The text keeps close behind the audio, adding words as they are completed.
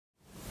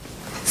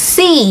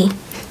C.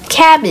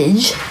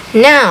 Cabbage.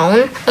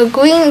 Noun, a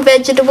green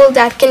vegetable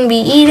that can be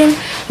eaten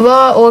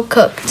raw or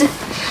cooked.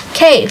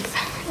 Cafe.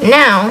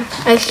 Noun,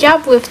 a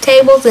shop with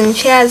tables and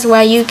chairs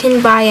where you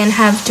can buy and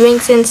have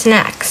drinks and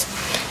snacks.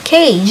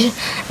 Cage.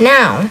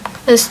 Noun,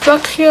 a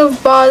structure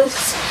of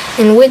bars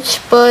in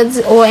which birds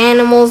or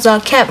animals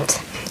are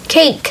kept.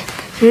 Cake.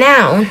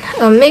 Noun,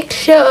 a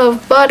mixture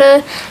of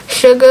butter,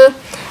 sugar,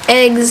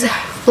 eggs,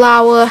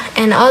 flour,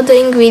 and other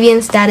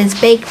ingredients that is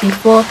baked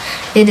before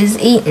it is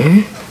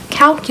eaten.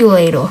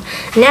 Calculator.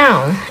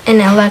 Noun, an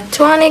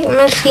electronic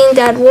machine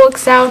that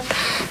works out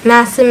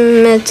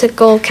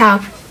mathematical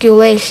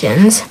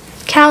calculations.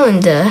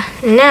 Calendar.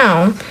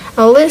 Noun,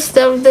 a list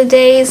of the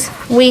days,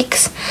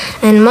 weeks,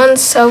 and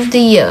months of the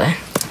year.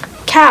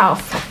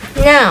 Calf.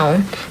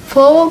 Noun,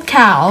 plural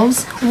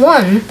calves.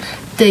 1.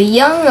 The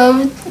young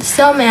of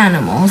some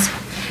animals,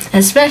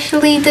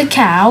 especially the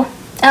cow,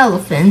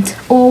 elephant,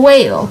 or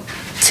whale.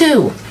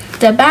 2.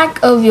 The back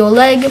of your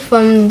leg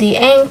from the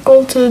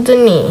ankle to the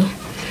knee.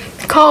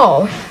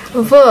 Call.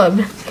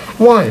 Verb.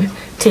 1.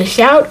 To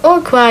shout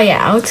or cry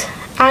out.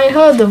 I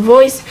heard a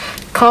voice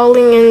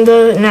calling in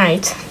the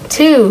night.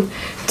 2.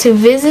 To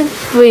visit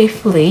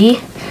briefly.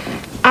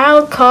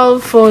 I'll call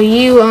for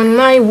you on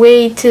my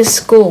way to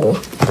school.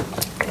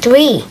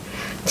 3.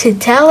 To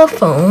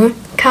telephone.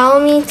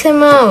 Call me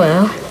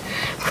tomorrow.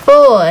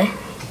 4.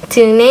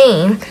 To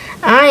name.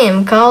 I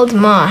am called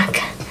Mark.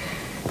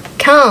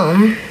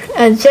 Calm.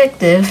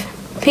 Adjective.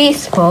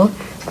 Peaceful.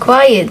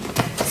 Quiet.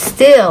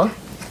 Still.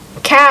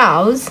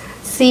 Cows.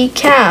 See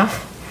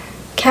calf.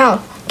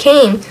 Calf.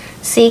 Came.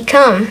 See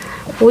come.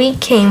 We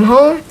came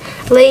home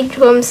late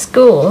from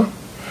school.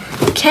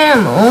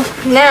 Camel.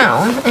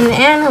 Noun, an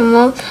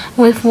animal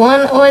with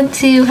 1 or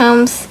 2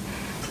 humps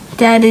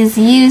that is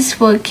used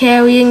for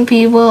carrying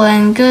people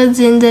and goods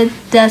in the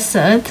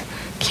desert.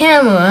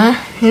 Camera.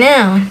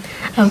 Noun,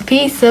 a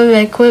piece of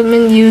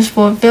equipment used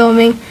for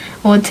filming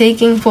or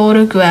taking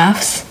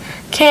photographs.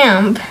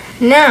 Camp.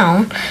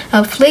 Noun,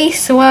 a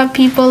place where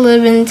people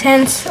live in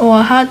tents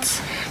or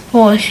huts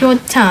for a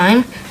short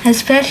time,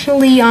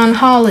 especially on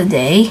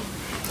holiday.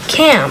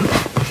 Camp.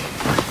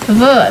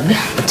 Verb.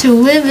 To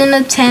live in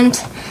a tent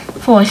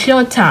for a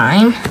short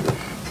time.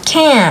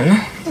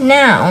 Can.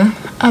 Noun,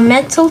 a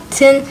metal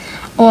tin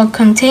or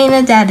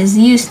container that is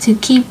used to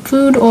keep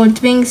food or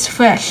drinks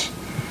fresh.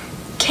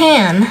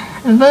 Can.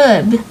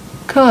 Verb.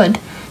 Could.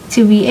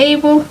 To be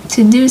able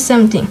to do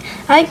something.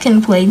 I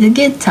can play the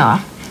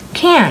guitar.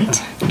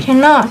 Can't.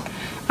 Cannot.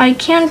 I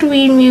can't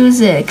read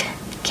music.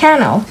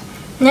 Canal.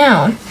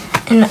 Noun,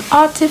 an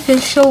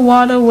artificial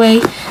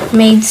waterway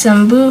made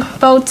some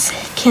boats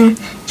can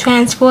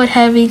transport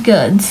heavy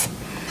goods.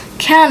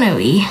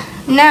 Canary.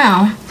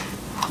 Noun,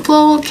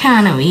 plural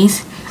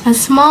canaries, a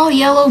small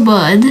yellow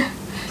bird.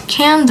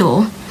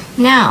 Candle.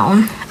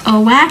 Noun, a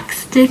wax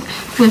stick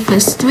with a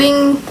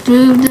string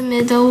through the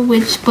middle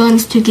which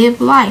burns to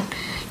give light.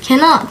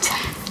 Cannot.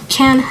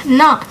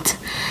 Cannot.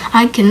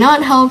 I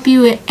cannot help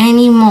you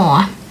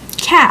anymore.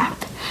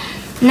 Cap.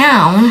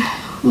 Noun,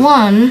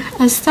 1.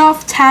 A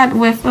soft hat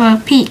with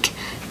a peak.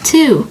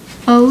 2.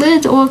 A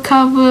lid or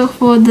cover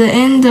for the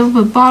end of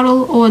a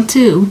bottle or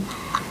tube.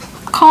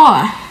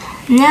 Car.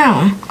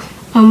 Noun,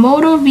 a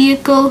motor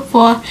vehicle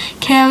for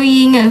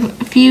carrying a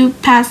few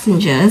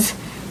passengers.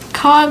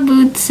 Car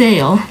boot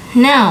sale.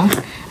 Noun,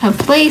 a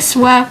place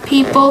where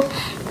people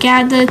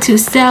gather to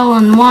sell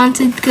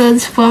unwanted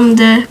goods from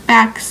the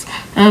backs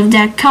of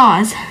their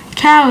cars.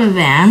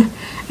 Caravan.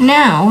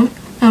 Noun,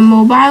 a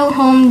mobile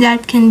home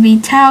that can be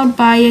towed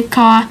by a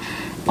car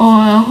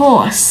or a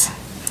horse.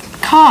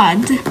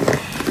 Card.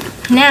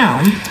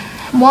 Noun,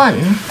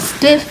 1.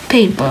 Stiff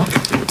paper.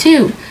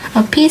 2.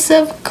 A piece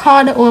of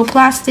card or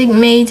plastic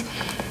made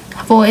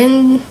for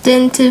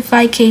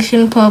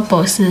identification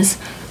purposes.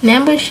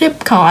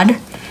 Membership card.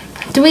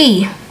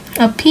 3.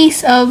 A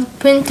piece of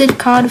printed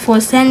card for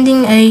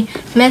sending a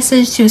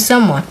message to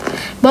someone.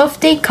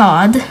 Birthday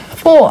card.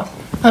 4.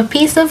 A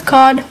piece of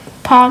card,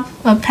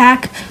 a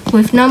pack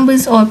with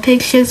numbers or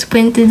pictures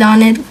printed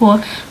on it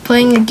for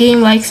playing a game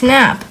like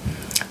Snap.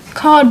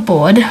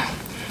 Cardboard.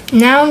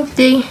 Noun,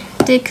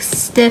 thick,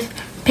 stiff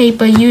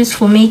paper used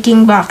for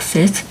making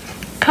boxes.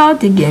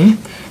 Cardigan.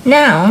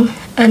 Noun,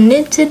 a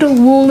knitted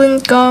woolen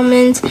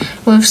garment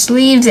with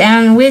sleeves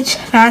and which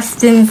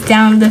fastens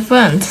down the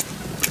front.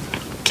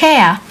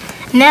 Care.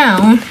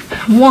 Noun,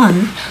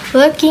 1.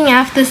 Looking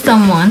after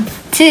someone.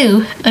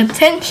 2.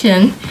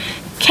 Attention.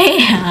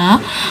 Care.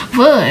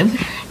 Verb.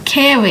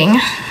 Caring.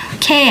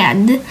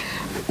 Cared.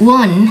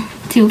 1.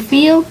 To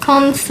feel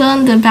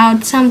concerned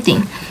about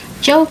something.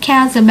 Joe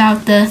cares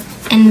about the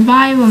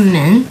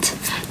environment.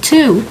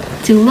 2.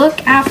 To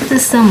look after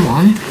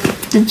someone.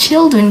 The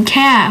children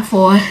care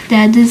for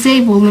their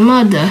disabled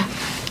mother.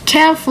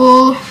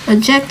 Careful.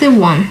 Adjective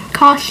 1.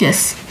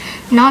 Cautious.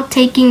 Not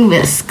taking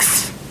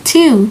risks.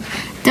 2.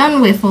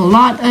 Done with a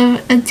lot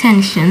of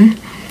attention.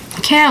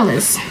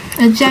 Careless.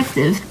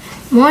 Adjective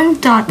 1.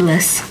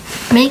 Thoughtless.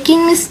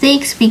 Making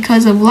mistakes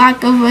because of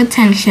lack of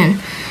attention.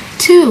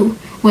 2.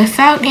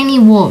 Without any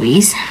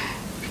worries.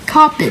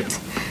 Carpet.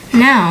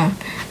 Noun,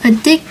 a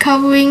thick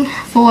covering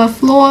for a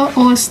floor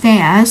or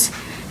stairs.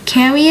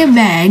 Carry a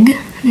bag.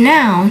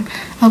 Noun,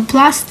 a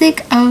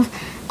plastic or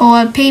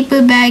a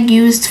paper bag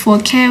used for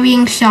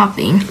carrying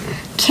shopping.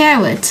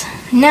 Carrot.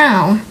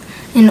 Noun,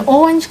 an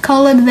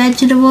orange-colored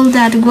vegetable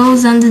that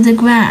grows under the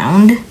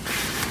ground.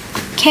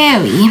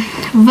 Carry.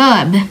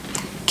 Verb,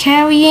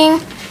 carrying,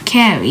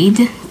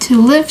 carried,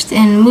 to lift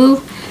and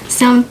move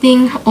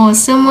something or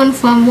someone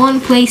from one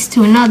place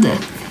to another.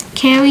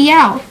 Carry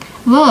out.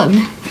 Verb,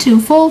 to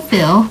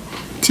fulfill,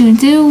 to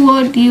do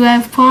what you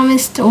have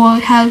promised or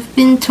have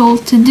been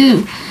told to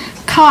do.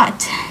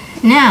 Cart.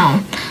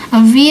 Noun,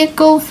 a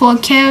vehicle for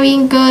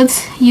carrying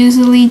goods,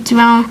 usually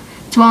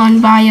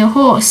drawn by a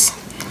horse.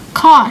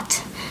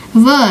 Cart.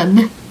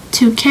 Verb,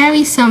 to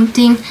carry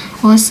something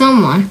or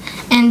someone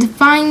and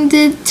find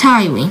it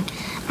tiring.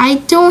 I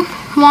don't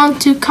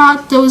want to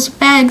cart those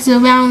bags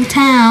around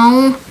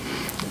town.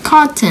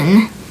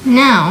 Carton.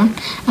 Noun,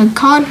 a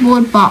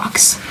cardboard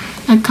box,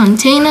 a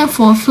container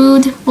for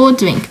food or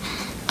drink.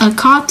 A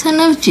carton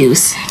of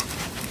juice.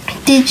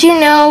 Did you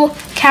know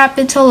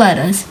capital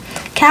letters?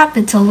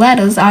 Capital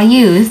letters are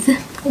used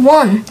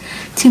 1.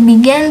 To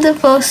begin the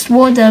first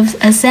word of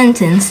a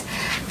sentence.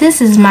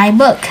 This is my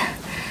book.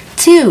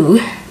 2.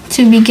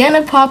 To begin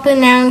a proper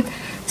noun.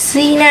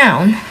 See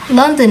noun.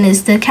 London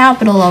is the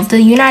capital of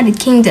the United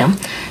Kingdom.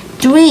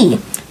 3.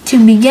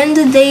 To begin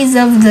the days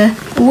of the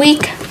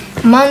week,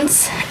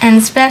 months,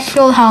 and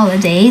special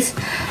holidays.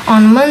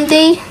 On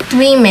Monday,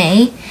 3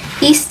 May,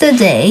 Easter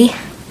Day.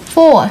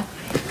 4.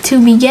 To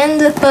begin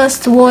the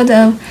first word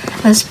of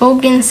a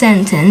spoken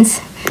sentence.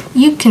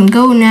 You can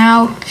go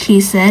now,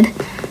 she said.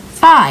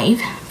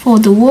 5. For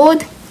the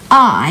word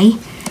I.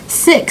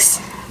 6.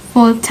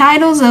 For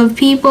titles of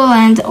people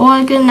and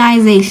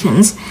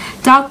organizations.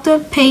 Dr.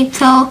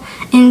 Patel,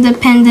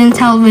 Independent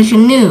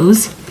Television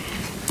News.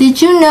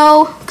 Did you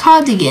know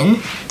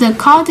cardigan? The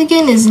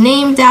cardigan is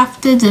named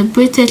after the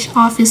British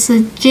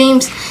officer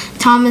James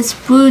Thomas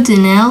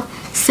Brudenell,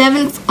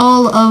 7th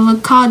Earl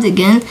of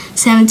Cardigan,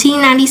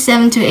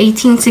 1797 to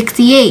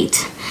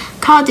 1868.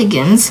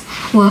 Cardigans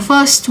were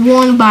first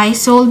worn by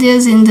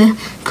soldiers in the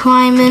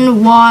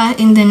Crimean War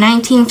in the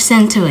 19th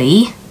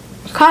century.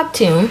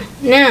 Cartoon.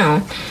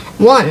 Noun.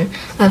 1.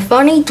 A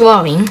funny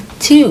drawing.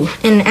 2.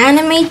 An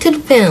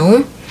animated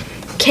film.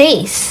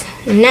 Case.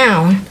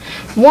 Noun.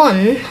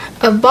 1.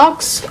 A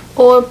box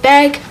or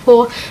bag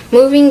for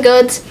moving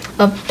goods,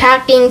 a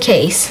packing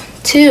case.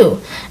 2.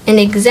 An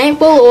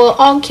example or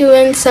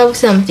occurrence of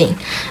something,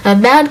 a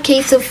bad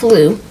case of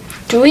flu.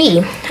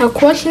 3. A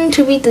question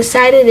to be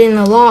decided in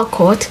a law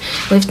court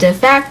with the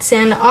facts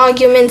and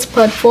arguments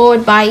put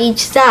forward by each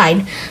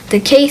side. The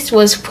case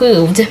was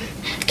proved.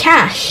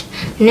 Cash.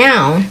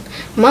 Noun.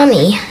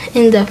 Money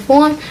in the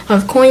form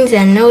of coins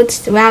and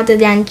notes rather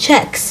than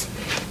checks.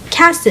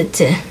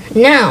 Cassette.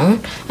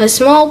 Noun. A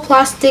small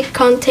plastic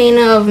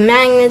container of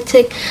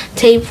magnetic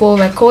tape for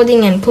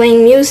recording and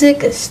playing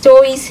music,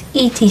 stories,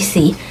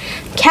 etc.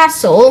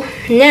 Castle.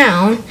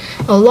 Noun.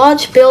 A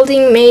large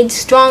building made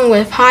strong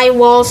with high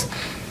walls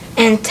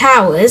and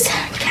towers.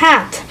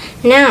 Cat.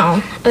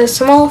 Noun. A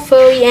small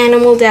furry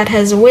animal that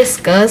has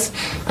whiskers,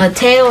 a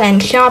tail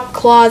and sharp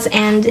claws,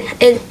 and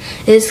it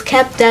is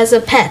kept as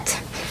a pet.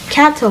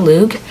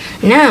 Catalog.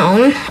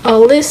 Noun. A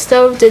list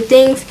of the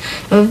things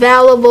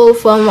available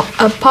from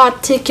a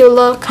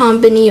particular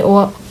company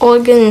or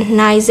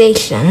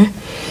organization.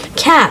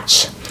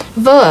 Catch.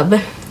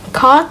 Verb.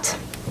 Caught.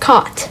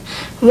 Caught.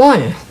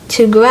 1.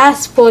 To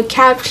grasp or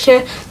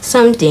capture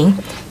something.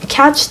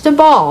 Catch the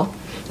ball.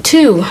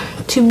 2.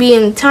 To be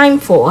in time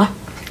for.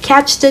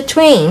 Catch the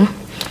train.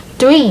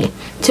 3.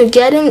 To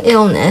get an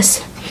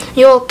illness.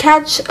 You'll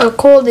catch a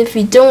cold if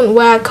you don't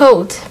wear a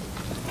coat.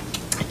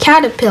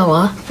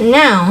 Caterpillar.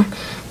 Noun.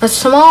 A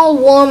small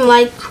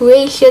worm-like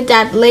creature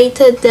that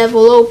later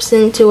develops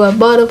into a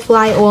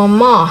butterfly or a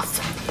moth.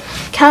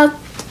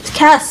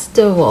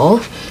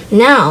 Casserole.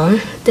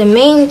 Noun. The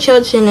main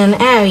church in an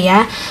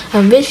area.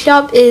 A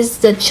bishop is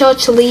the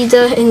church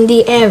leader in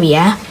the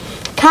area.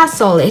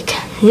 Catholic.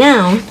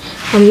 Noun.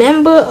 A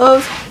member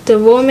of the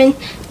Roman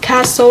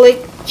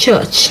Catholic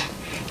Church.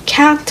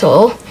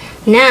 Cattle.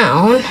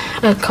 Noun.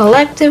 A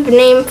collective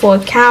name for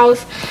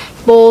cows,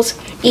 bulls,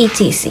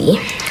 etc.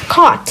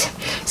 Caught.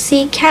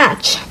 See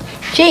catch.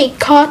 Jake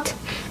caught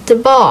the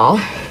ball.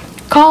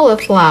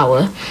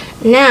 Cauliflower.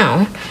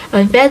 Noun.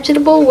 A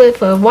vegetable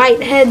with a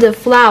white head of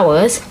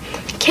flowers.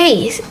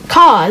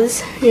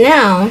 Cause.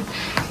 Noun.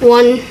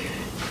 1.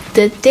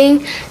 The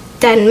thing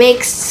that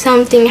makes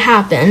something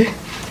happen.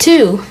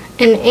 2.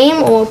 An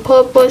aim or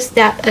purpose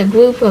that a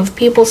group of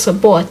people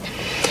support.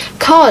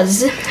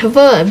 Cause.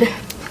 Verb.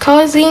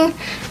 Causing,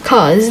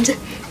 caused.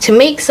 To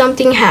make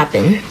something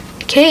happen.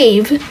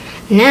 Cave.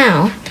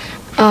 Noun.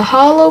 A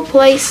hollow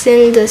place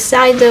in the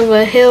side of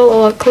a hill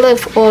or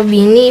cliff or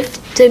beneath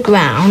the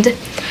ground.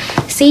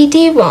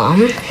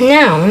 CD-ROM.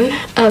 Noun.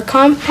 A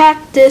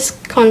compact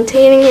disc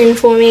containing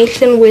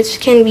information which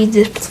can be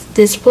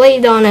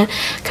displayed on a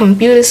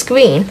computer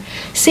screen.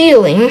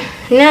 Ceiling.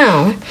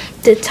 Noun.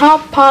 The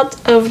top part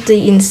of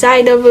the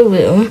inside of a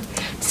room.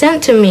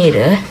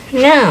 Centimeter.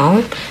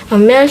 Noun, a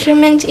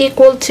measurement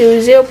equal to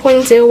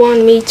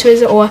 0.01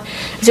 meters or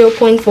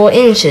 0.4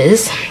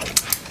 inches.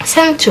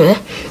 Center.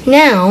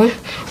 Noun,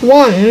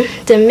 1.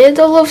 The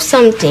middle of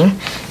something.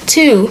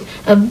 2.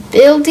 A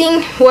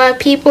building where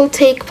people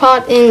take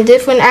part in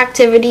different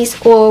activities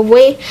or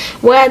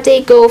where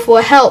they go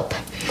for help.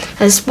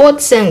 A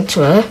sports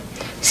center.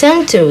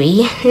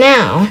 Century.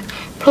 Noun,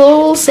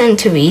 plural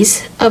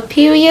centuries, a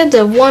period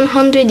of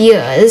 100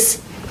 years.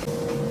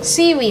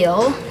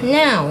 Cereal.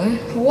 Noun,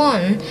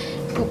 1.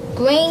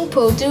 Grain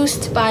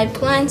produced by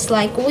plants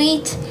like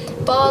wheat,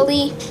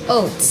 barley,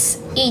 oats,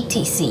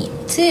 etc.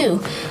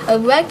 2. A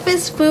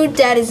breakfast food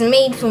that is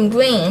made from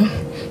grain.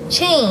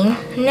 Chain.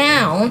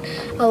 Noun,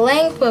 a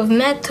length of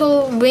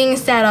metal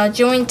rings that are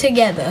joined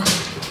together.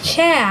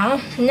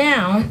 Chair.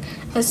 Noun,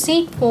 a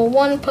seat for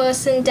one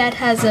person that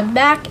has a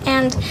back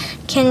and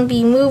can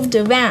be moved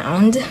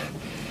around.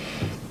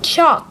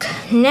 Chalk.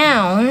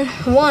 Noun,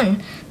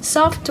 1.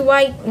 Soft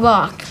white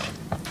rock.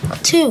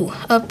 2.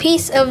 A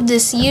piece of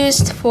this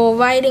used for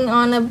writing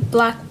on a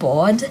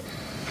blackboard.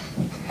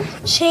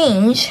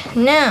 Change.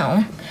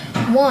 Noun,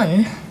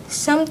 1.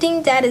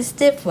 Something that is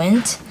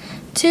different.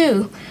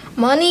 2.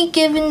 Money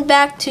given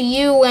back to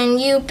you when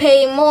you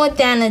pay more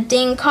than a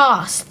thing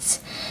costs.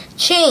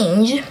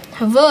 Change.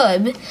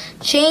 Verb.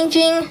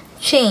 Changing,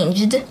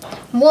 changed.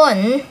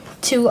 1.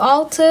 To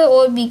alter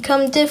or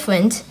become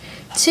different.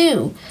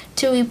 2.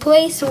 To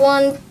replace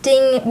one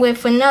thing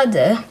with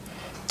another.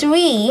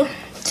 3.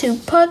 To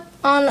put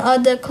on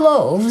other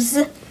clothes.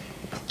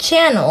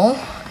 Channel.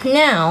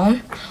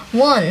 Noun,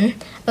 1.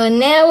 A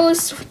narrow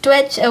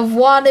stretch of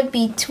water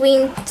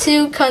between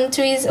two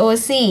countries or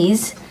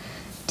seas.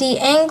 The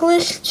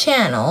English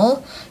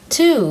Channel.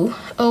 2.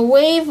 A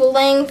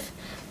wavelength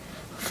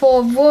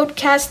for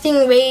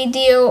broadcasting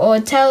radio or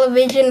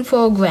television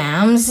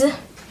programs.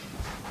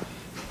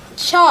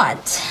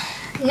 Chart.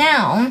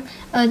 Noun,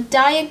 a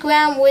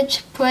diagram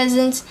which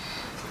presents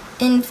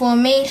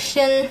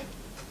information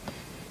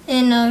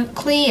in a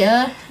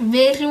clear,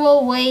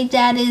 visual way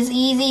that is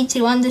easy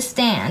to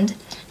understand.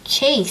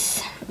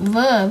 Chase.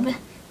 Verb.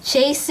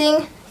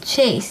 Chasing,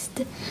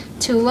 chased.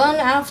 To run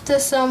after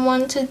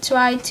someone to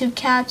try to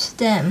catch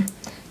them.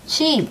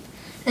 Cheap.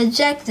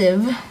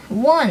 Adjective.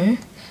 1.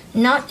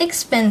 Not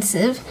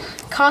expensive,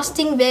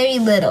 costing very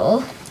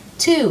little.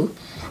 2.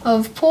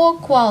 Of poor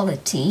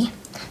quality.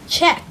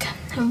 Check.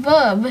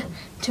 Verb.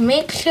 To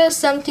make sure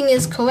something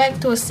is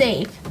correct or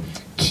safe.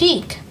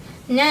 Cheek.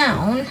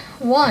 Noun,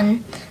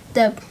 1.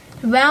 The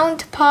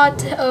round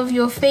part of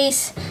your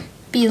face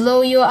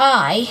below your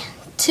eye.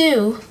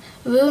 2.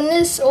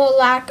 Rudeness or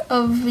lack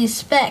of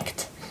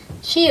respect.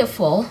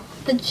 Cheerful.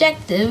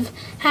 Adjective.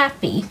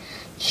 Happy.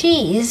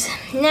 Cheese.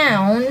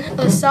 Noun,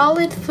 a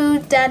solid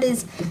food that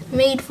is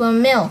made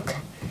from milk.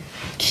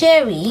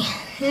 Cherry.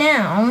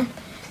 Noun,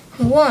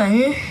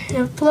 1.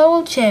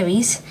 Plural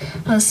cherries,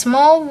 a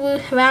small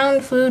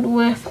round fruit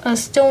with a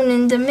stone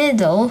in the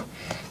middle.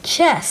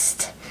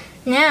 Chest.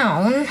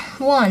 Noun,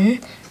 1.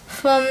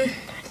 From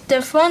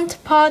the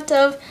front part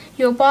of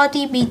your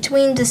body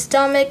between the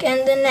stomach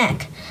and the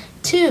neck.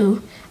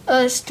 2.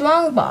 A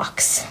strong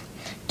box.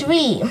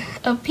 3.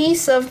 A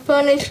piece of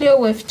furniture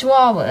with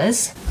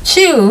drawers.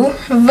 2.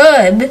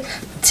 Verb.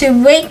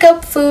 To break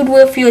up food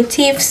with your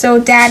teeth so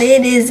that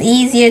it is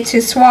easier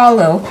to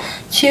swallow.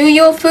 Chew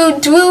your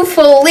food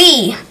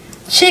ruefully.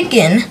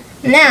 Chicken.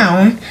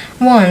 Noun,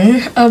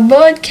 1. A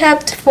bird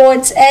kept for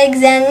its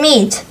eggs and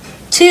meat.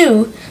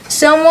 2.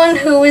 Someone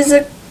who is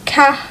a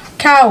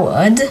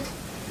coward.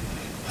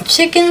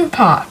 Chicken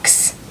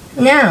pox.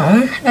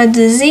 Noun, a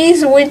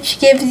disease which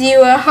gives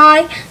you a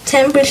high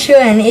temperature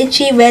and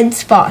itchy red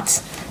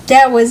spots.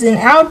 There was an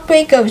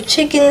outbreak of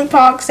chicken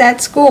pox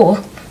at school.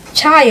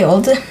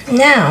 Child.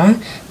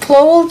 Noun,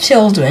 plural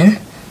children.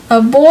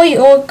 A boy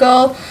or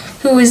girl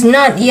who is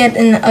not yet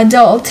an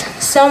adult,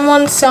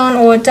 someone's son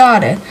or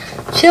daughter.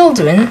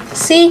 Children.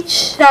 See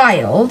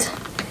child.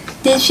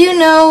 Did you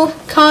know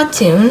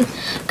cartoon?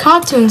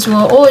 Cartoons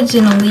were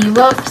originally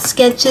rough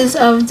sketches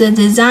of the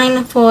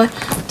design for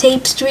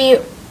tapestry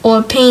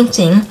or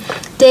painting.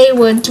 They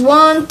were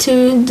drawn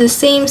to the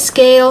same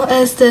scale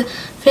as the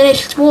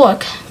finished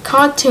work.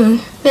 Cartoon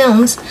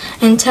films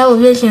and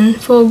television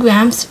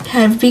programs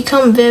have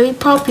become very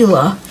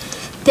popular.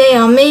 They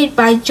are made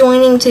by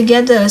joining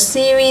together a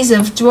series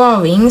of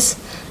drawings,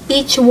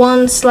 each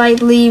one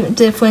slightly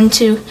different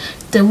to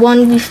the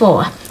one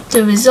before.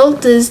 The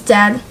result is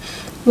that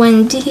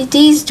when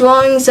these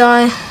drawings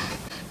are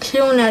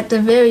shown at a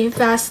very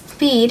fast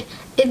speed,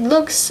 it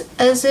looks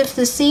as if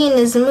the scene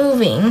is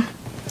moving.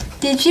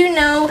 Did you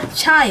know,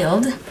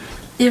 child?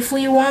 If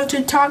we want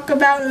to talk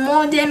about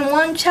more than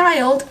one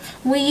child,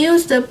 we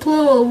use the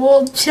plural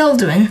word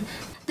children.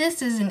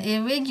 This is an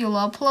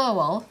irregular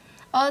plural.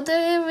 Other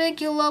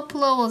irregular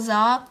plurals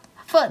are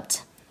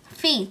foot,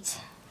 feet,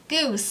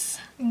 goose,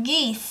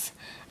 geese,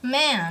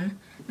 man,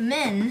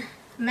 men,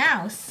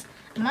 mouse,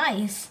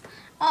 mice,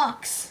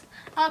 ox,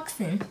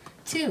 oxen,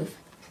 tooth,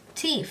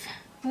 teeth,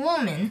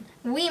 woman,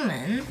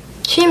 women.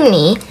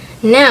 Chimney.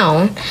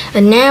 Noun,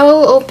 a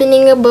narrow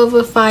opening above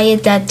a fire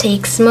that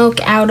takes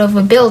smoke out of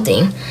a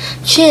building.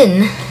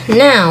 Chin,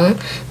 noun,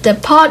 the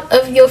part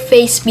of your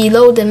face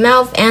below the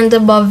mouth and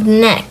above the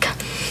neck.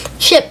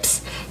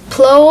 Chips,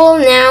 plural,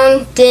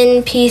 noun,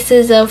 thin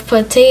pieces of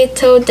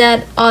potato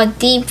that are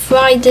deep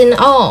fried in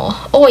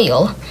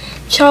oil.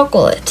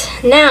 Chocolate,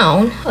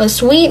 noun, a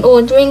sweet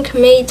or drink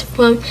made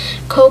from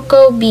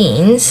cocoa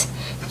beans.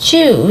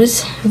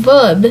 Choose,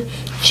 verb,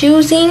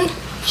 choosing,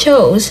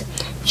 chose,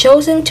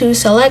 chosen to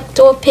select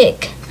or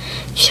pick.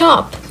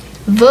 Chop,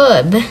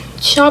 verb,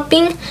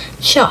 chopping,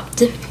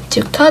 chopped,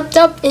 to cut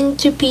up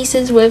into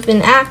pieces with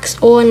an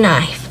axe or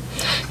knife.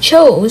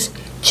 Chose,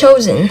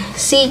 chosen,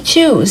 see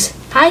choose,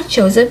 I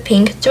chose a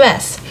pink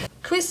dress.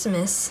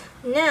 Christmas,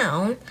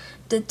 noun,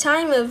 the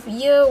time of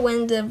year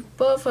when the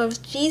birth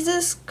of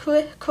Jesus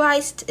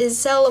Christ is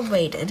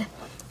celebrated.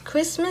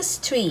 Christmas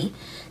tree,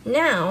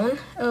 noun,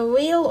 a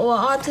real or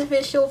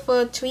artificial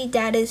fir tree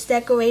that is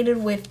decorated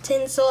with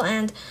tinsel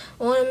and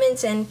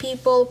ornaments and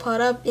people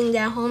put up in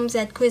their homes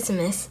at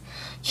Christmas.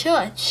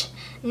 Church,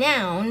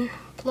 noun,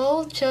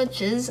 plural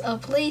churches, a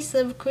place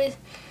of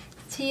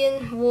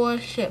Christian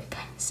worship.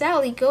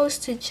 Sally goes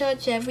to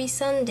church every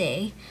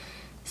Sunday.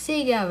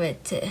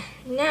 Cigarette,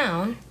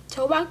 noun,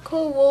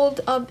 tobacco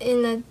rolled up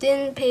in a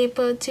thin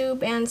paper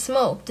tube and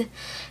smoked.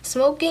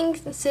 Smoking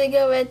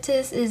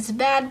cigarettes is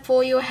bad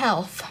for your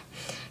health.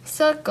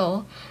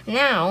 Circle,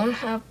 noun,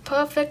 a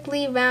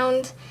perfectly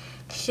round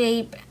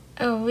shape,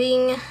 a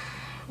ring.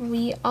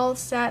 We all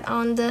sat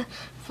on the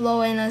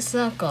floor in a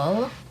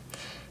circle.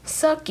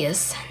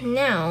 Circus,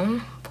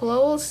 noun,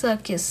 plural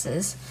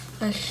circuses,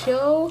 a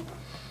show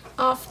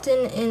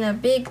often in a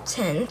big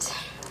tent,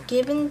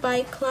 given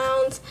by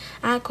clowns,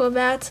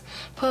 acrobats,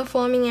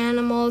 performing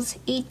animals,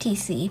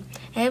 etc.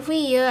 Every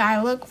year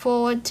I look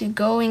forward to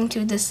going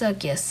to the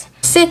circus.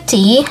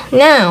 City,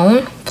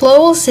 noun,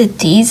 plural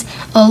cities,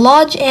 a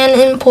large and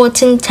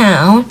important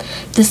town.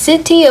 The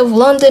city of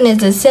London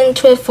is a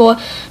center for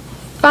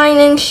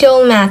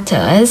financial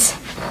matters.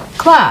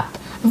 Clap,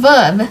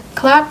 verb,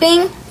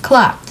 clapping,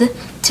 clapped,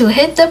 to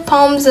hit the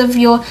palms of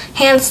your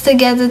hands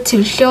together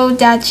to show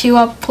that you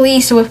are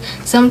pleased with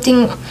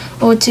something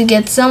or to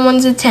get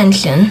someone's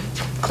attention.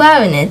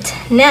 Clarinet,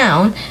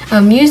 noun,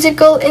 a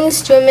musical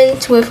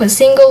instrument with a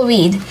single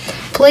reed,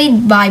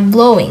 played by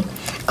blowing.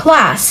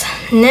 Class,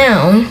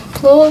 noun,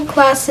 plural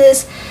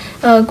classes,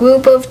 a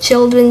group of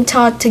children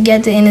taught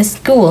together in a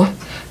school.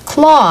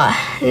 Claw,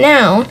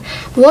 noun,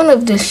 one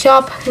of the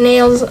sharp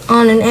nails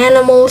on an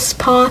animal's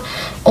paw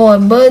or a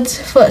bird's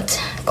foot.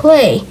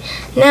 Clay,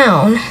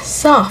 noun,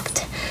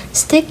 soft,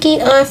 sticky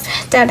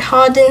earth that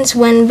hardens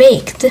when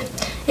baked.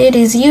 It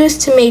is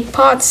used to make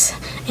pots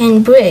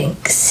and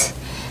bricks.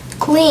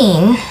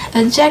 Clean,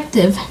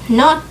 adjective,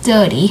 not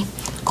dirty.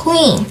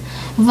 Clean,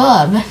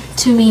 verb,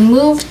 to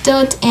remove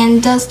dirt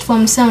and dust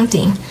from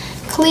something.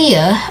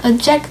 Clear,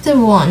 adjective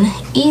 1,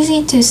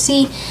 easy to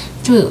see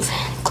through.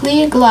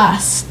 Clear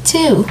glass.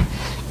 2,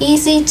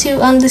 easy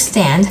to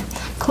understand.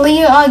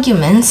 Clear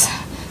arguments.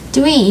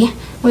 3,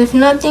 with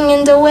nothing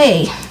in the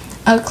way.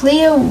 A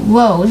clear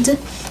road.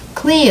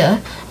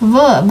 Clear,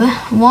 verb,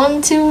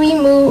 1, to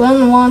remove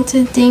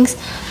unwanted things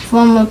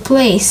from a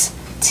place.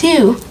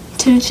 2,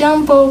 to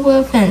jump over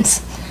a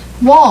fence.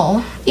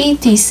 Wall,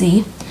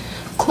 etc.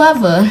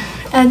 Clever,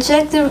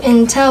 adjective,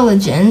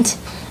 intelligent,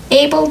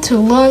 able to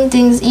learn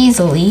things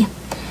easily.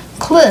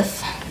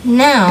 Cliff,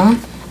 noun,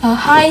 a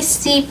high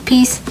steep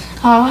piece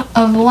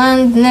of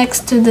land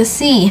next to the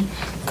sea.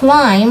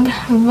 Climb,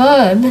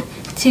 verb,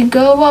 to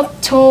go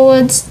up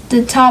towards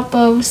the top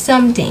of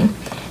something.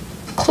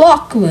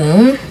 Cloak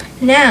room,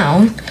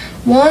 noun,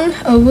 1,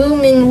 a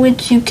room in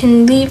which you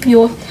can leave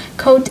your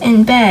coat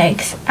and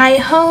bags. I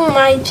hung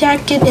my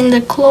jacket in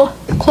the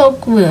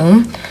cloak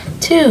room.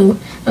 2,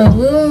 a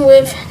room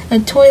with a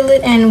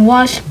toilet and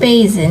wash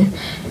basin.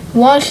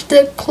 Wash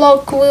the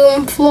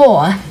cloakroom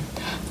floor.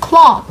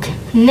 Clock,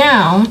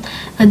 noun,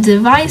 a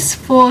device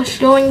for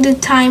showing the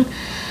time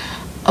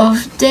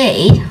of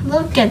day.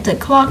 Look at the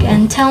clock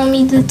and tell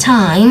me the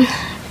time.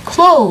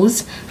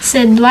 Clothes,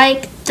 said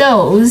like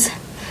those.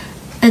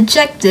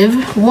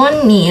 Adjective,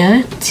 1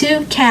 near,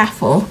 2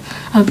 careful.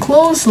 A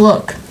close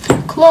look.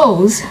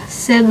 Close,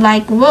 said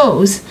like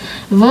rose.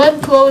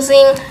 Verb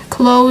closing,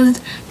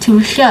 closed,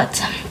 to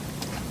shut.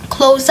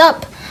 Close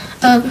up,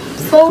 a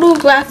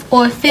photograph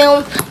or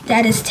film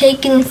that is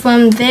taken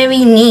from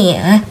very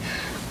near.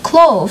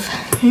 Clove,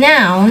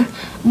 noun,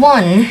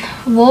 1,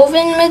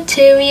 woven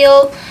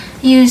material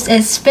used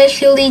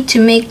especially to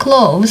make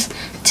clothes.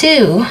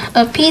 2,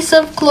 a piece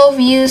of cloth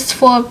used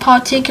for a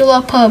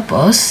particular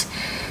purpose.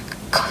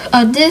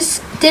 A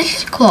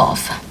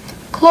dishcloth.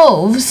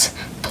 Clothes,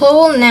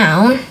 plural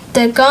noun,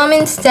 the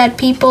garments that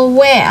people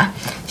wear.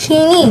 She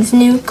needs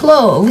new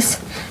clothes.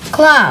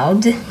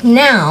 Cloud,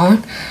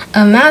 noun,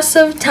 a mass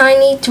of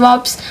tiny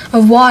drops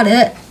of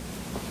water,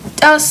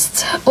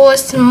 dust, or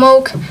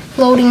smoke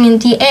floating in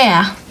the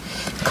air.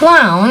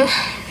 Clown,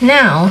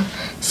 noun,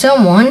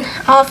 someone,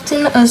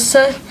 often a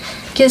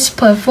circus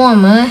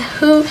performer,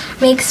 who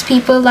makes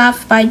people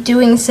laugh by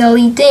doing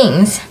silly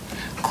things.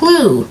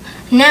 Clue.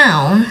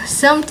 Noun.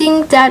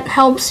 Something that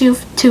helps you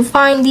to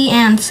find the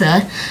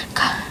answer.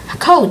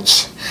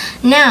 Coach.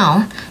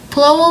 Noun.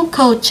 Plural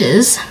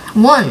coaches.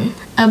 1.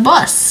 A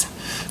bus.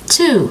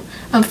 2.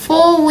 A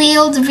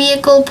four-wheeled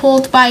vehicle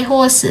pulled by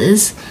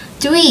horses.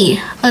 3.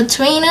 A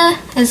trainer,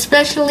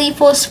 especially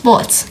for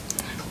sports.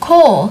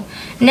 Coal.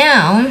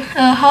 Noun.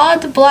 A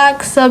hard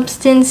black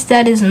substance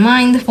that is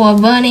mined for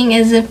burning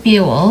as a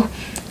fuel.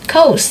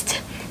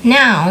 Coast.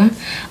 Noun.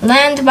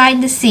 Land by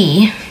the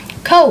sea.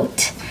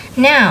 Coat.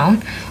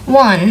 Noun.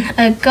 1.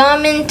 A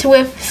garment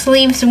with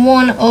sleeves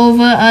worn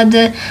over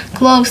other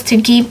clothes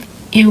to keep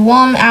you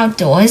warm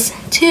outdoors.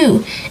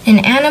 2. An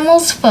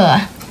animal's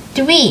fur.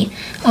 3.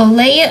 A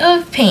layer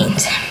of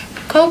paint.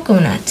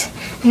 Coconut.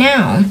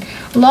 Noun.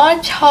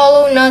 Large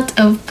hollow nut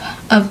of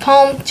a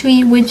palm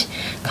tree which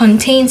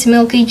contains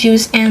milky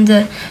juice and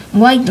a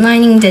white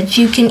lining that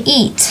you can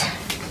eat.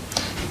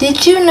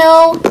 Did you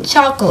know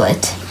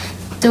chocolate?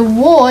 The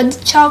word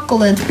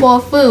chocolate for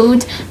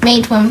food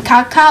made from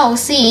cacao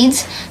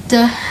seeds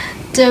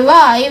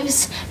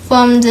derives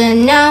from the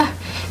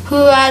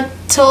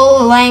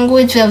Nahuatl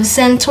language of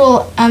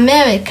Central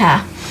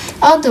America.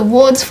 Other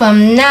words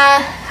from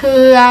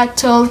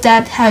Nahuatl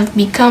that have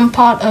become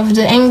part of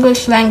the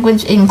English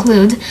language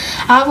include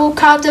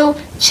avocado,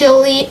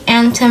 chili,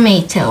 and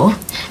tomato.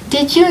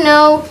 Did you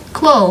know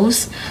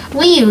clothes?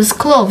 We use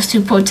clothes to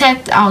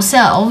protect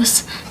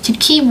ourselves, to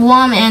keep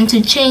warm, and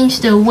to change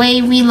the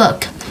way we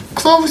look.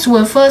 Clothes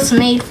were first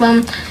made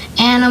from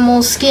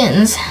animal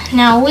skins.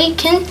 Now we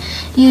can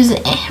use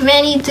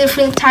many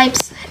different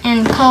types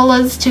and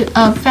colors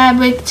of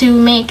fabric to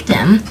make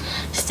them.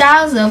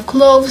 Styles of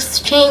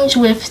clothes change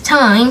with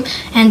time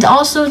and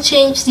also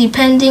change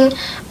depending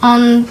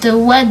on the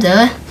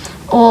weather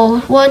or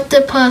what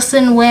the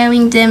person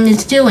wearing them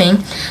is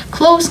doing.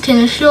 Clothes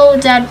can show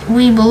that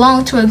we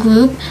belong to a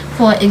group,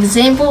 for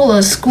example,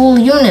 a school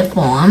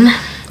uniform.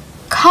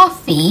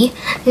 Coffee.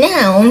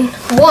 Noun.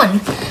 1.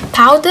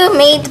 Powder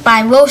made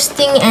by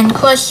roasting and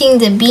crushing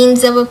the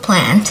beans of a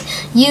plant,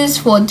 used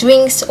for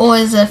drinks or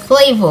as a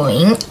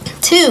flavoring.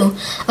 2.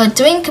 A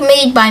drink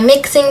made by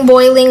mixing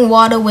boiling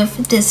water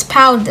with this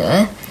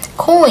powder.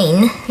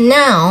 Coin.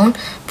 Noun.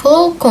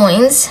 Plural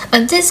coins.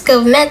 A disc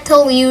of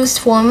metal used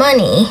for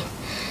money.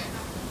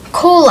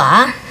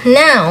 Cola.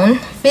 Noun.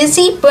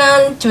 Fizzy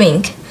brown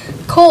drink.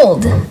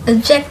 Cold.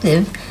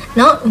 Adjective.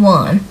 Not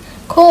warm.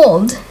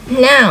 Cold.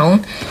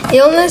 Noun.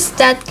 Illness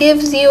that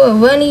gives you a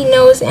runny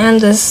nose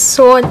and a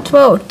sore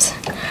throat.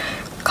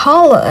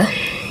 Collar.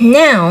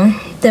 Noun.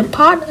 The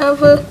part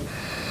of a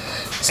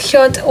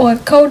shirt or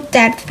coat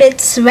that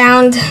fits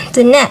round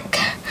the neck.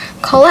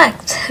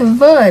 Collect.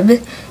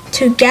 Verb.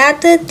 To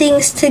gather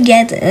things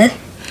together.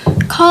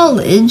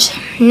 College.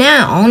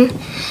 Noun.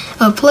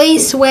 A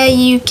place where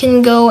you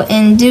can go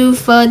and do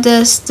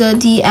further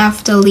study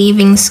after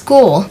leaving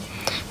school.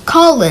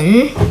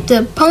 Colon.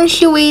 The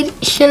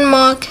punctuation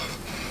mark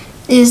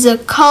is a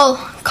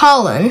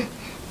colon.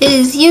 It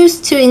is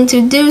used to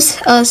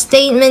introduce a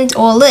statement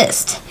or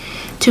list.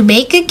 To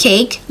bake a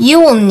cake, you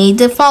will need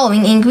the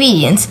following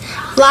ingredients: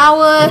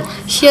 flour,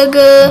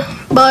 sugar,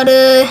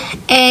 butter,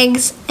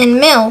 eggs, and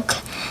milk.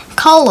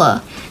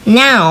 Color.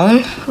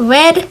 Noun.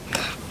 Red,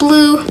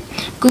 blue,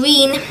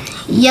 green,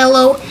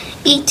 yellow,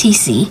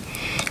 etc.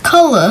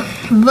 Color.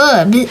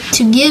 Verb.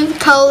 To give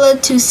color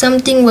to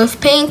something with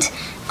paint,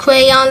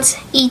 crayons,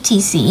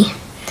 etc.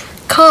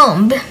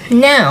 Comb.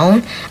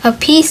 Noun. A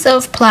piece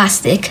of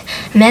plastic,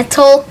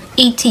 metal,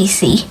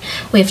 etc.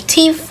 with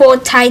teeth for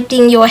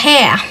tightening your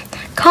hair.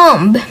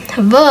 Comb.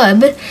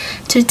 Verb.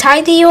 To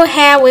tidy your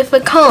hair with a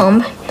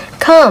comb.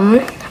 Come.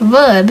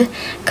 Verb.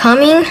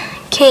 Coming,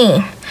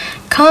 came.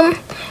 Come.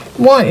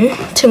 1.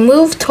 To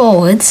move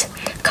towards.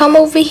 Come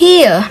over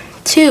here.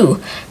 2.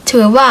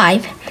 To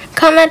arrive.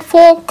 Come at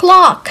 4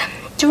 o'clock.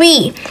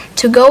 3.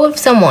 To go with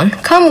someone.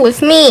 Come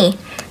with me.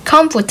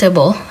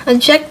 Comfortable.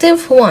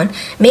 Adjective. 1.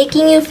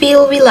 Making you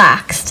feel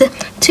relaxed.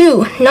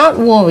 2. Not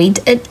worried,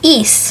 at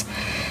ease.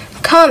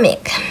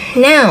 Comic.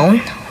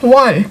 Noun.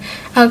 1.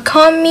 A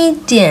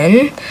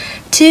comedian.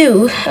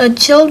 2. A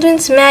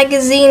children's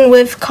magazine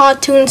with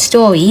cartoon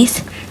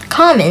stories.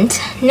 Comment.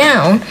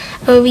 Noun.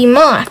 A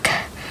remark.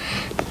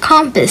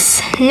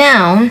 Compass.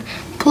 Noun.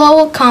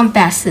 Plural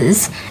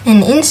compasses.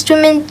 An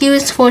instrument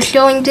used for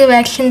showing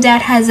direction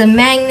that has a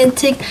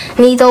magnetic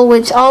needle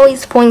which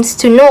always points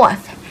to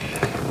north.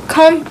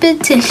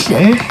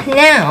 Competition.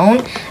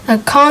 Noun. A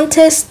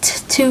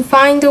contest to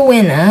find a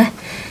winner.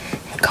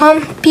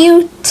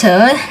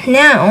 Computer.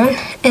 Noun.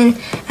 An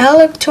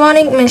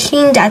electronic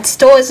machine that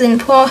stores and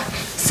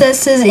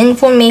processes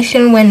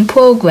information when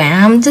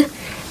programmed.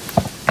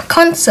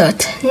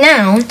 Concert.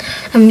 Noun.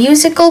 A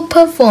musical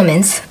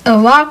performance. A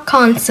rock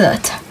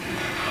concert.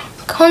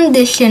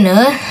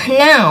 Conditioner.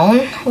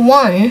 Noun.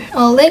 1.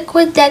 A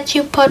liquid that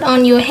you put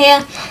on your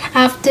hair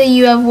after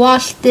you have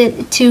washed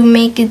it to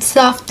make it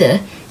softer.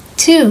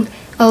 2.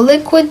 A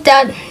liquid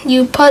that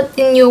you put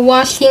in your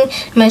washing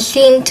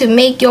machine to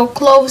make your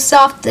clothes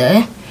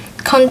softer.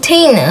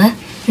 Container.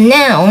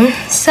 Noun.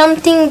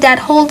 Something that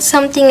holds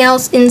something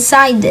else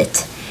inside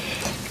it.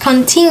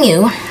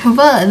 Continue,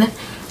 verb,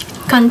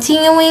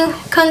 continuing,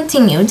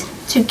 continued,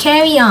 to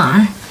carry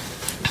on.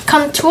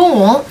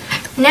 Control,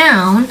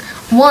 noun,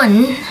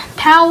 1.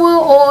 Power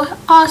or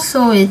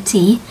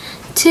authority.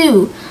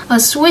 2. A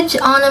switch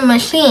on a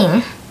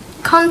machine.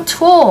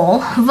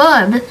 Control,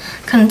 verb,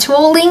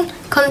 controlling,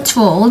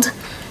 controlled.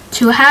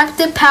 To have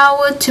the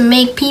power to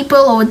make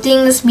people or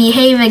things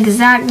behave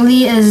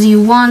exactly as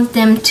you want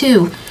them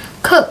to.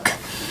 Cook,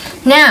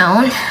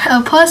 noun,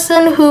 a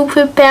person who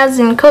prepares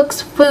and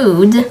cooks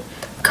food.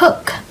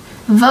 Cook,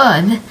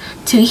 verb,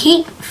 to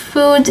heat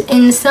food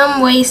in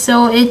some way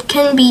so it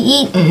can be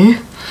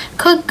eaten.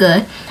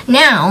 Cooker,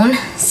 noun,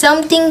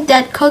 something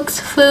that cooks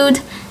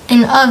food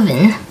in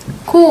oven.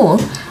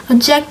 Cool,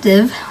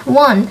 adjective,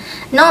 1.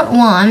 Not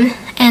warm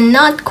and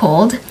not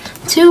cold.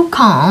 2.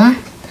 Calm.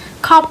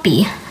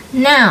 Copy,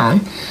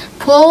 noun,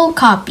 plural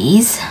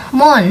copies.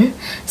 1.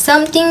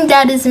 Something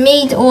that is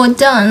made or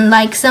done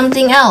like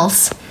something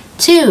else.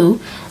 2.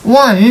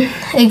 1.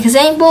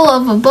 Example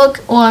of a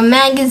book or a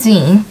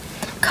magazine.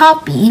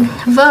 Copy,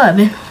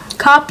 verb,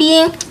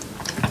 copying,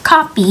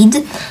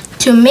 copied,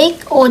 to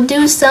make or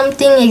do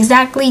something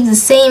exactly the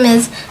same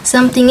as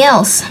something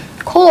else.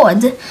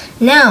 Cord,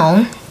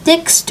 noun,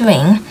 thick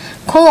string.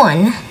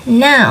 Corn,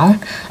 noun,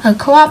 a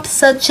crop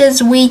such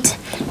as wheat,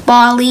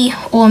 barley,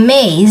 or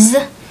maize.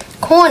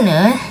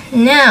 Corner,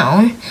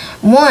 noun,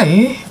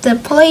 1. The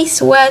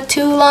place where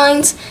 2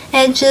 lines,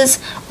 edges,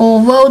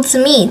 or roads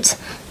meet.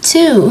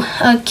 2.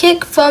 A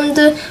kick from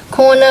the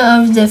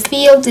corner of the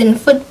field in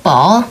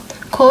football.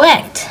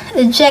 Correct,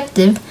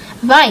 adjective,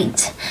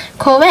 right.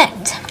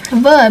 Correct,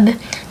 verb,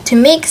 to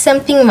make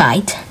something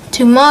right,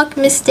 to mark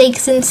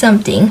mistakes in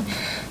something.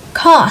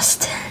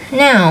 Cost,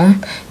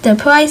 noun, the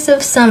price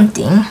of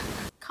something.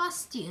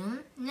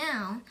 Costume,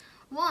 noun,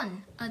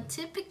 1. A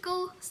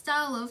typical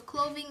style of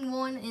clothing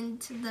worn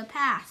into the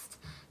past.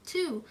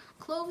 2.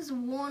 Clothes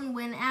worn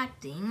when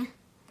acting.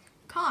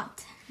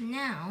 Cot,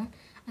 noun,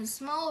 a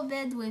small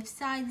bed with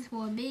sides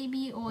for a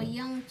baby or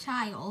young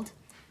child.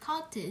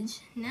 Cottage,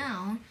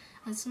 noun,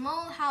 a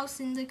small house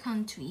in the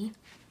country.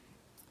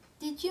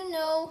 Did you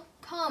know,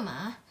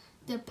 comma,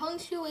 the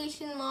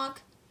punctuation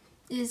mark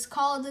is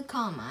called a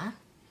comma.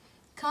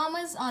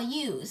 Commas are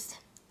used,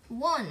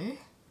 1.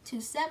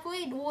 To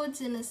separate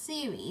words in a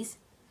series,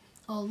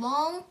 a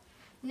long,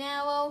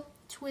 narrow,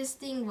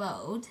 twisting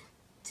road.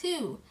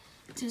 2.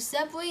 To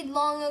separate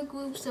longer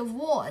groups of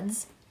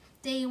words.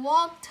 They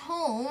walked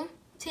home,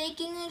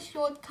 taking a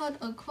shortcut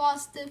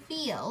across the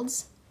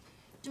fields.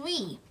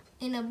 3.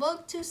 In a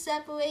book, to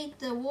separate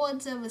the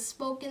words of a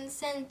spoken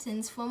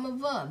sentence from a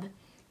verb.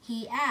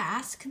 He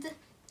asked,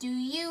 "Do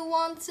you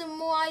want some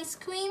more ice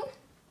cream?"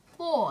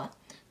 4.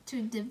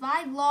 To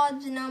divide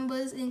large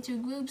numbers into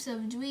groups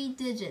of 3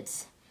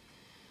 digits.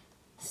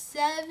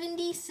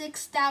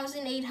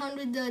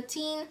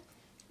 76,813,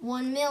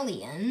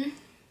 1,000,000.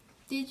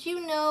 Did you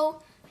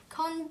know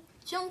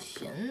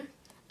conjunction?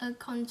 A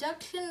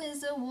conjunction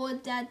is a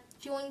word that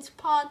joins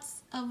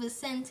parts of a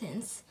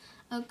sentence.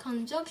 A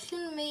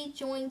conjunction may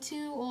join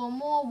 2 or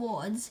more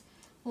words.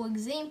 For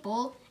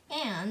example,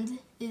 and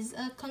is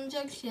a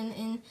conjunction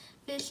in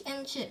fish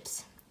and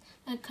chips.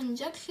 A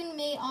conjunction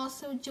may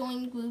also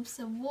join groups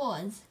of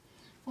words.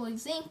 For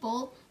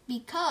example,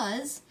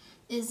 because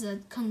is a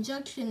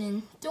conjunction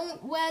in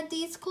don't wear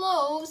these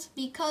clothes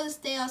because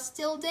they are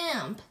still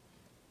damp.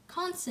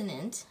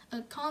 Consonant.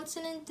 A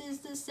consonant is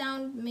the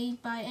sound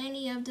made by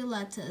any of the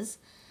letters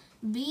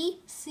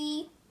B,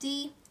 C,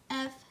 D,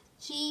 F,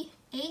 G,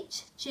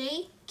 H,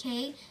 J,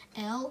 K,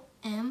 L,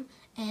 M,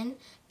 N,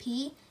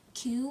 P,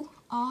 Q,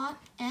 R,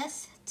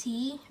 S,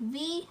 T,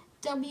 V,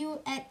 W,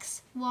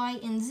 X, Y,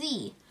 and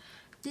Z.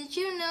 Did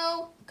you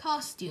know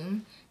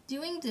costume?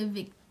 During the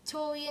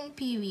Victorian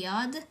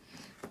period,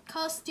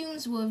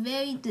 costumes were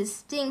very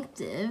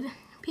distinctive.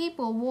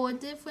 People wore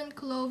different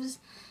clothes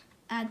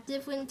at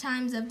different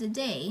times of the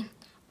day.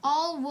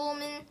 All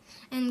women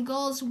and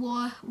girls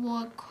wore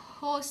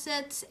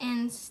corsets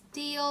and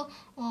steel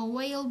or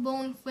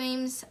whalebone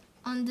frames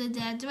under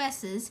their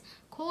dresses.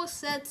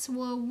 Corsets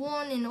were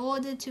worn in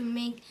order to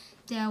make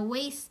their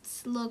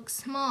waists look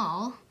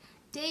small.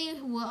 They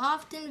were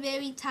often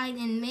very tight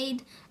and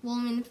made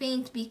women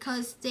faint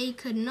because they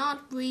could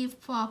not breathe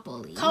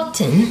properly.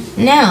 Cotton,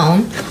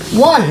 noun,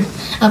 1.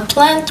 A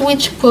plant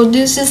which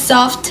produces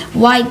soft,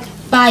 white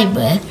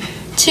fiber.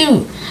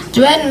 2.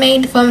 Thread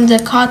made from the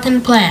cotton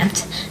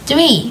plant.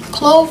 3.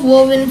 Cloth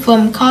woven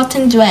from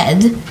cotton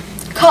thread.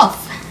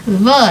 Cough,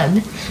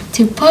 verb,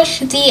 to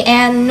push the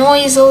air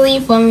noisily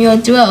from your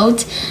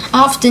throat,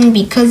 often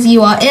because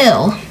you are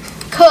ill.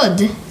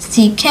 Could,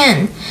 see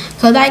can.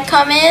 Could I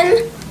come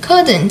in?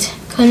 Couldn't,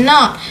 could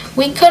not,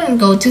 we couldn't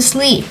go to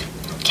sleep.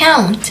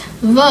 Count,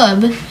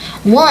 verb,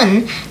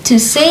 1. To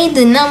say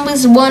the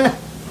numbers one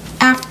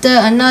after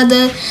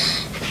another.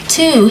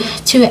 2.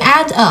 To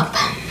add up.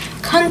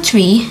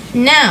 Country,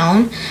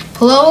 noun,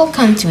 plural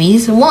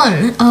countries.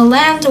 1. A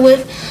land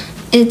with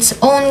its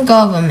own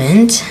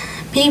government,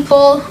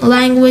 people,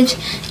 language,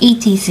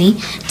 etc.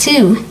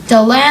 2.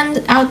 The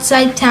land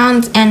outside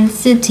towns and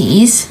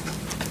cities.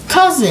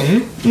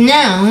 Cousin,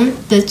 noun,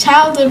 the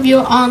child of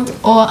your aunt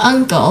or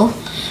uncle.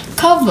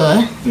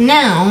 Cover,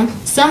 noun,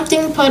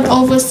 something put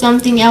over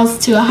something else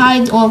to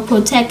hide or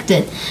protect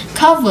it.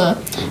 Cover,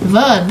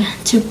 verb,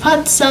 to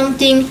put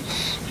something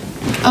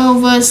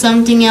over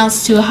something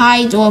else to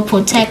hide or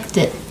protect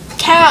it.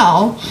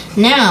 Cow,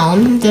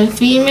 noun, the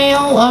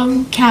female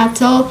of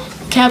cattle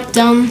kept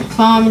on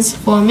farms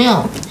for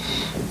milk.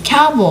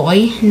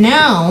 Cowboy,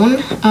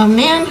 noun, a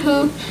man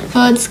who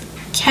herds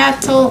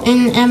cattle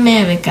in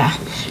America.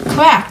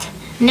 Crack,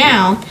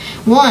 noun,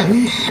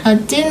 1. A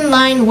thin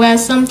line where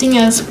something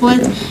is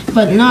split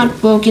but not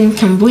broken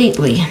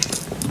completely.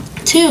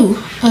 2.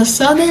 A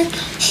sudden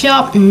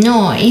sharp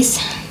noise.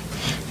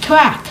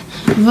 Crack,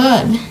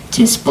 verb,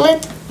 to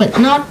split but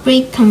not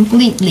break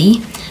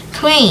completely.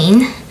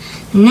 Crane,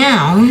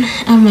 noun,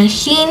 a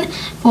machine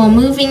for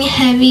moving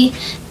heavy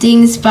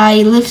things by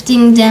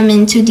lifting them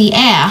into the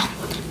air.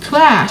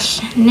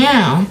 Crash,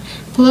 noun,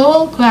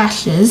 plural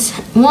crashes.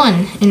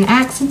 1. An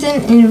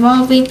accident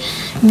involving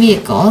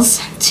vehicles.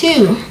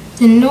 2.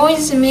 The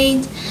noise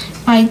made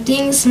by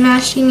things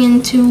smashing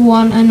into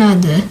one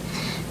another.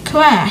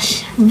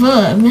 Crash,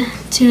 verb,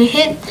 to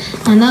hit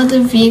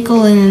another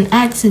vehicle in an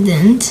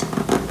accident.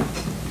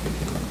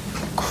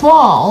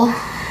 Crawl,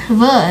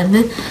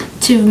 verb,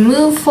 to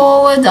move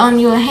forward on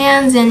your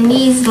hands and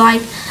knees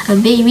like a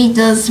baby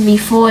does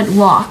before it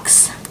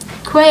walks.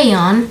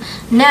 Crayon,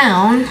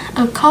 noun,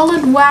 a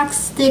colored wax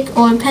stick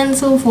or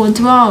pencil for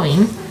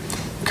drawing.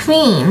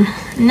 Cream,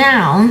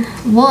 noun,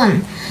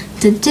 1.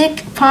 The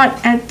thick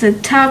part at the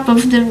top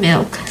of the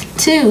milk.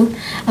 2.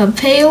 A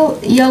pale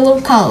yellow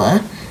color.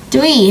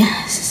 3.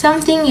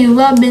 Something you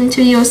rub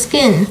into your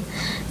skin.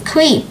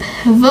 Creep,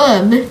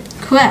 verb,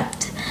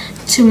 crept,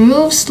 to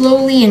move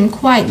slowly and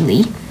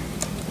quietly.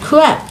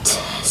 Crept,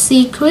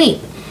 see creep.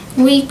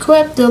 We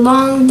crept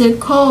along the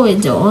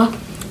corridor.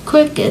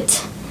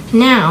 Cricket,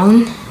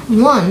 noun,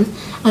 1.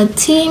 A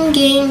team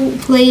game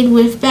played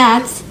with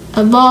bats,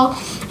 a ball,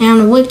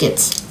 and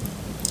wickets.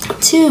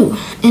 2.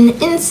 An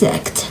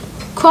insect.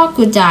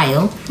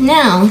 Crocodile,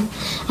 noun,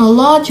 a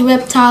large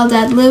reptile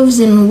that lives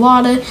in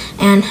water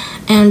and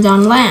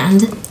on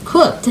land.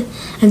 Crooked,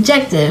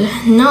 adjective,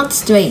 not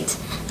straight,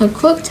 a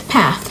crooked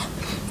path.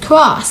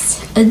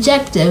 Cross,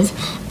 adjective,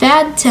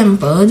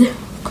 bad-tempered.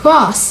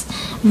 Cross,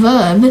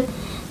 verb,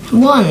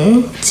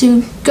 1.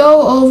 To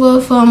go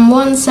over from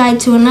one side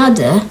to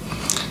another.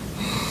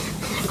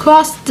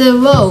 Cross the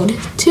road.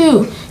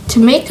 2. To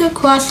make a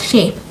cross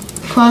shape.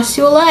 Cross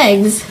your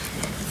legs.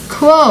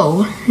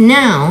 Crow,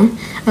 noun,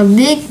 a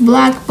big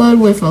black bird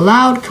with a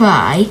loud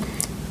cry.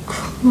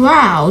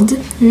 Crowd,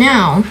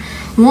 noun,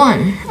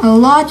 1. A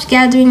large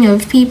gathering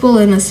of people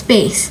in a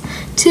space.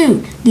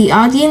 2. The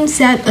audience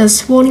at a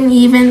sporting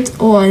event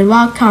or a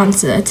rock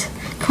concert.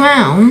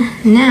 Crown,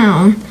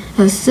 noun,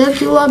 a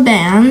circular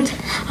band,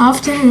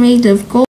 often made of gold.